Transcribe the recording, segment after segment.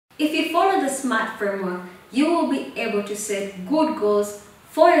If you follow the SMART framework, you will be able to set good goals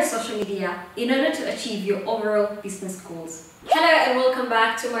for your social media in order to achieve your overall business goals. Hello and welcome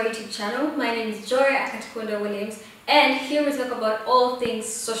back to my YouTube channel. My name is Joy Akatukunda Williams, and here we talk about all things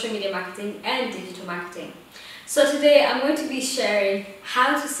social media marketing and digital marketing. So today I'm going to be sharing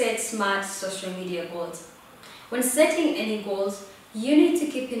how to set SMART social media goals. When setting any goals, you need to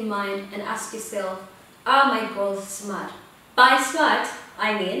keep in mind and ask yourself, are my goals SMART? By SMART,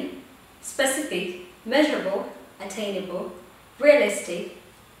 I mean specific, measurable, attainable, realistic,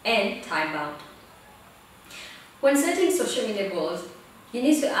 and time-bound. When setting social media goals, you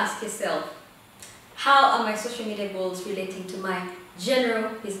need to ask yourself, how are my social media goals relating to my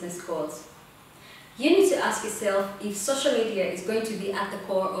general business goals? You need to ask yourself if social media is going to be at the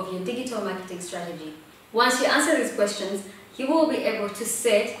core of your digital marketing strategy. Once you answer these questions, you will be able to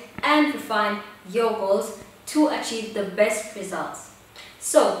set and refine your goals to achieve the best results.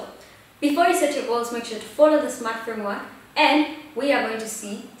 So, before you set your goals, make sure to follow the SMART framework, and we are going to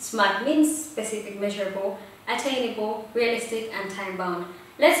see SMART means specific, measurable, attainable, realistic, and time-bound.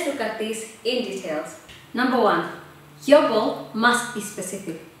 Let's look at this in details. Number 1, your goal must be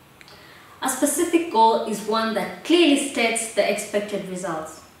specific. A specific goal is one that clearly states the expected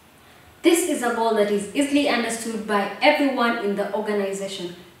results. This is a goal that is easily understood by everyone in the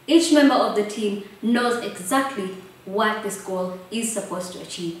organization. Each member of the team knows exactly what this goal is supposed to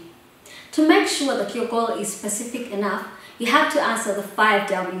achieve. To make sure that your goal is specific enough, you have to answer the 5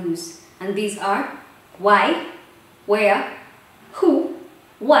 W's, and these are why, where, who,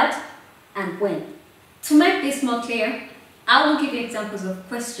 what, and when. To make this more clear, I will give you examples of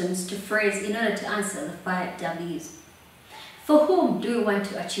questions to phrase in order to answer the 5 W's. For whom do you want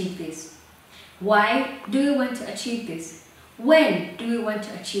to achieve this? Why do you want to achieve this? When do we want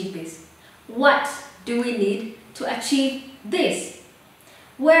to achieve this? What do we need to achieve this?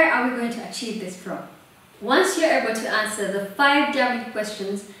 Where are we going to achieve this from? Once you're able to answer the 5 W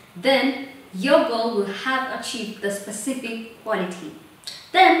questions, then your goal will have achieved the specific quality.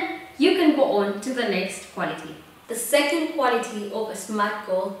 Then you can go on to the next quality. The second quality of a SMART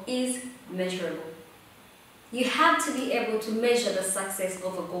goal is measurable. You have to be able to measure the success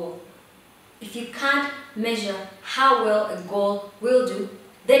of a goal. If you can't measure how well a goal will do,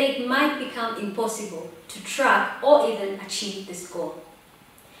 then it might become impossible to track or even achieve this goal.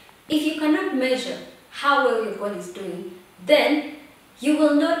 If you cannot measure how well your goal is doing, then you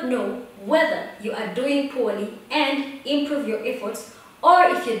will not know whether you are doing poorly and improve your efforts, or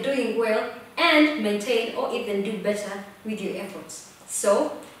if you're doing well and maintain or even do better with your efforts.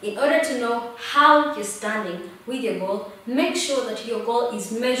 So, in order to know how you're standing with your goal, make sure that your goal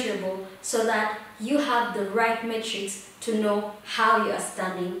is measurable so that you have the right metrics to know how you are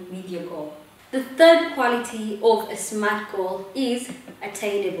standing with your goal. The third quality of a SMART goal is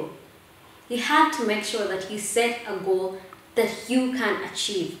attainable. You have to make sure that you set a goal that you can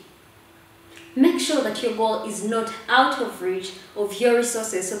achieve. Make sure that your goal is not out of reach of your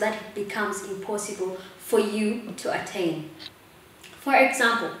resources so that it becomes impossible for you to attain. For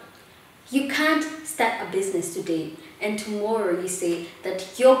example, you can't start a business today and tomorrow you say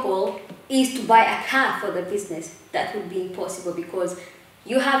that your goal is to buy a car for the business. That would be impossible because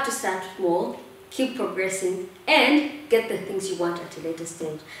you have to start small, keep progressing, and get the things you want at a later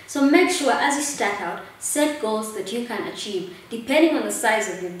stage. So make sure as you start out, set goals that you can achieve. Depending on the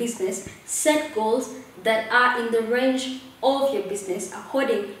size of your business, set goals that are in the range of your business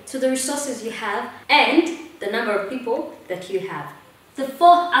according to the resources you have and the number of people that you have. The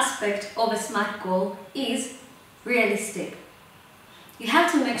fourth aspect of a SMART goal is realistic. You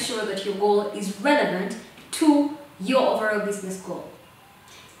have to make sure that your goal is relevant to your overall business goal.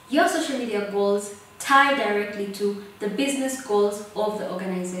 Your social media goals tie directly to the business goals of the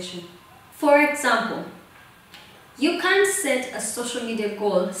organization. For example, you can't set a social media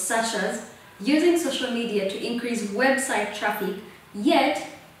goal such as using social media to increase website traffic, yet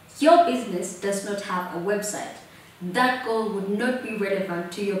your business does not have a website. That goal would not be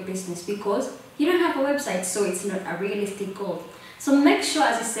relevant to your business because you don't have a website, so it's not a realistic goal. So make sure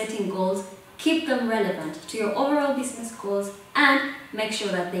as you're setting goals, keep them relevant to your overall business goals and make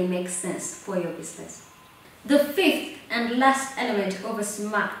sure that they make sense for your business. The fifth and last element of a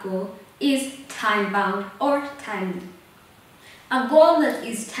SMART goal is time-bound or timely. A goal that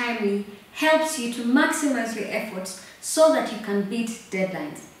is timely helps you to maximize your efforts so that you can beat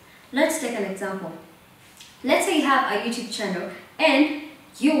deadlines. Let's take an example. Let's say you have a YouTube channel and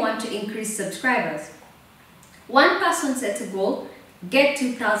you want to increase subscribers. One person sets a goal, get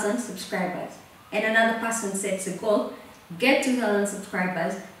 2,000 subscribers, and another person sets a goal, get 2,000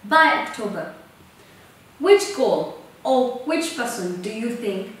 subscribers by October. Which goal or which person do you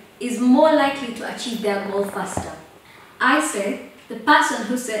think is more likely to achieve their goal faster. I say the person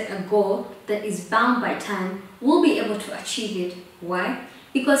who set a goal that is bound by time will be able to achieve it. Why?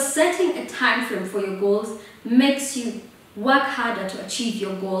 Because setting a time frame for your goals makes you work harder to achieve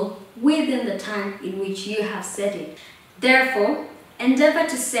your goal within the time in which you have set it. Therefore, endeavor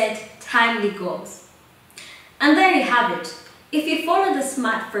to set timely goals. And there you have it. If you follow the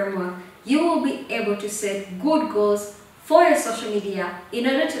SMART framework, you will be able to set good goals for your social media in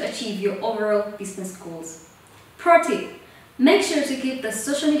order to achieve your overall business goals. Pro tip: make sure to keep the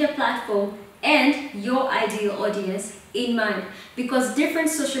social media platform and your ideal audience in mind, because different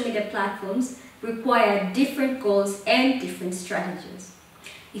social media platforms require different goals and different strategies.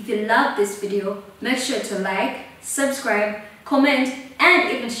 If you love this video, make sure to like, subscribe, comment,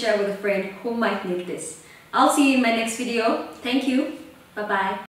 and even share with a friend who might need this. I'll see you in my next video. Thank you. Bye-bye.